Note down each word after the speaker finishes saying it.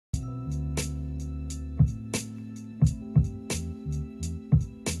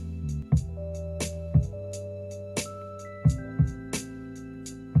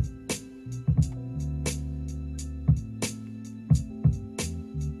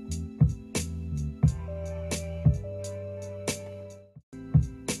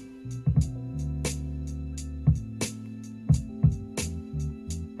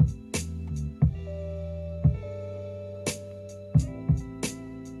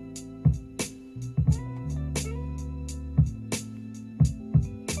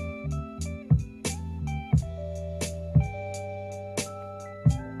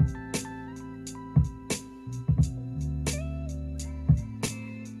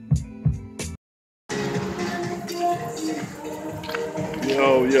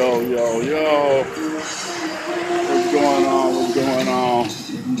Yo, yo, yo, yo. What's going on? What's going on?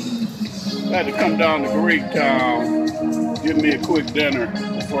 I had to come down to Greektown, give me a quick dinner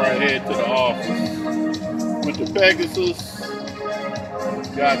before I head to the office. Went to Pegasus,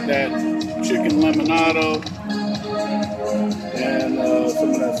 got that chicken lemonado and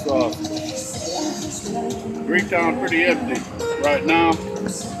some of that sausage. Greektown pretty empty right now,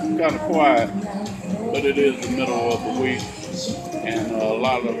 kind of quiet, but it is the middle of the week and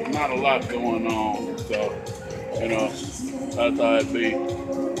not a lot going on. So, that's how it be.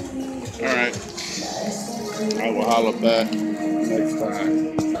 All right, I will holler back next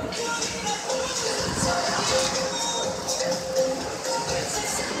time.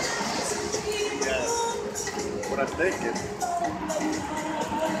 Yeah, what I'm thinking.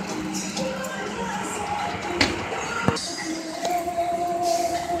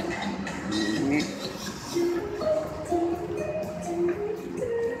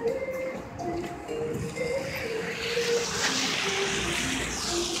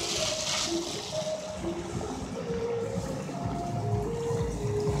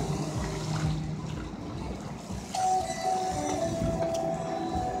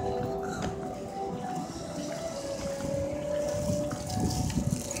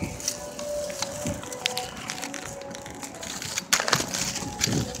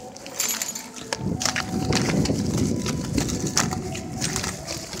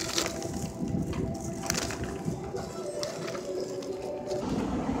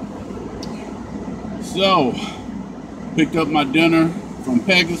 So, picked up my dinner from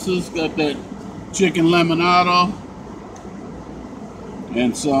Pegasus, got that chicken lemonado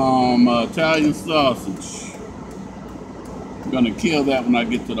and some Italian sausage. I'm gonna kill that when I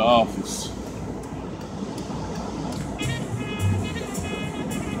get to the office.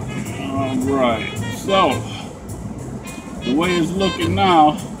 All right, so the way it's looking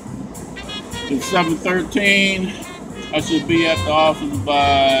now, it's 7:13. I should be at the office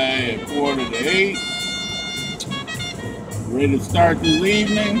by 7:45. Ready to start this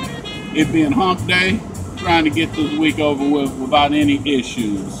evening. It being hump day, trying to get this week over with without any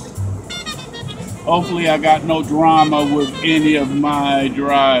issues. Hopefully I got no drama with any of my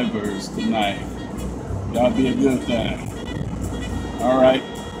drivers tonight. That'll be a good thing. All right,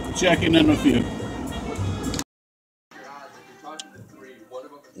 checking in a few.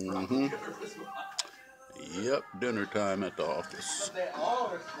 Mm-hmm. Yep, dinner time at the office.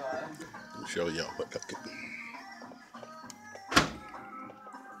 I'll show y'all what I can do.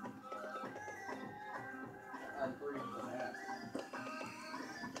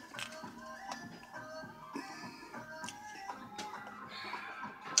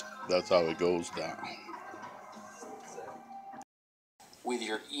 That's how it goes down. With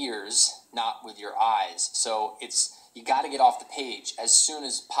your ears, not with your eyes. So you got to get off the page as soon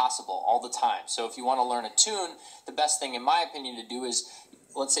as possible, all the time. So if you want to learn a tune, the best thing, in my opinion, to do is,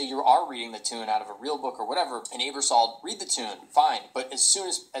 let's say you are reading the tune out of a real book or whatever, and Ebersol, read the tune, fine. But as soon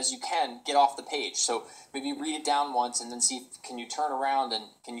as you can, get off the page. So maybe read it down once and then see, can you turn around and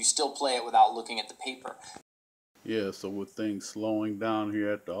can you still play it without looking at the paper? Yeah, so with things slowing down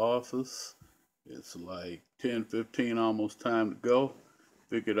here at the office, it's like 10:15, almost time to go.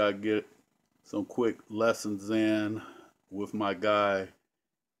 Figured I'd get some quick lessons in with my guy,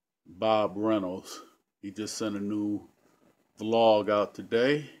 Bob Reynolds. He just sent a new vlog out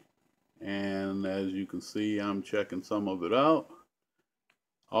today, and as you can see, I'm checking some of it out.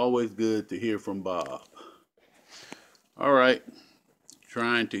 Always good to hear from Bob. All right,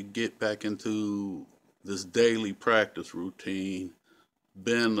 trying to get back into this daily practice routine.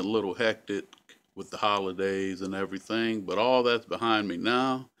 Been a little hectic with the holidays and everything, but all that's behind me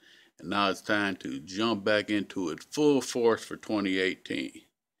now, and now it's time to jump back into it full force for 2018.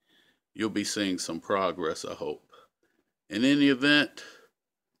 You'll be seeing some progress, I hope. In any event,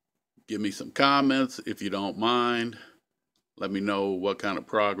 give me some comments if you don't mind. Let me know what kind of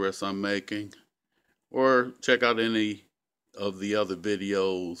progress I'm making, or check out any of the other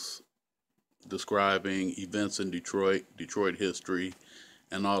videos describing events in Detroit, Detroit history,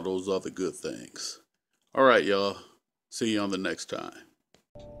 and all those other good things. All right, y'all. See you on the next time.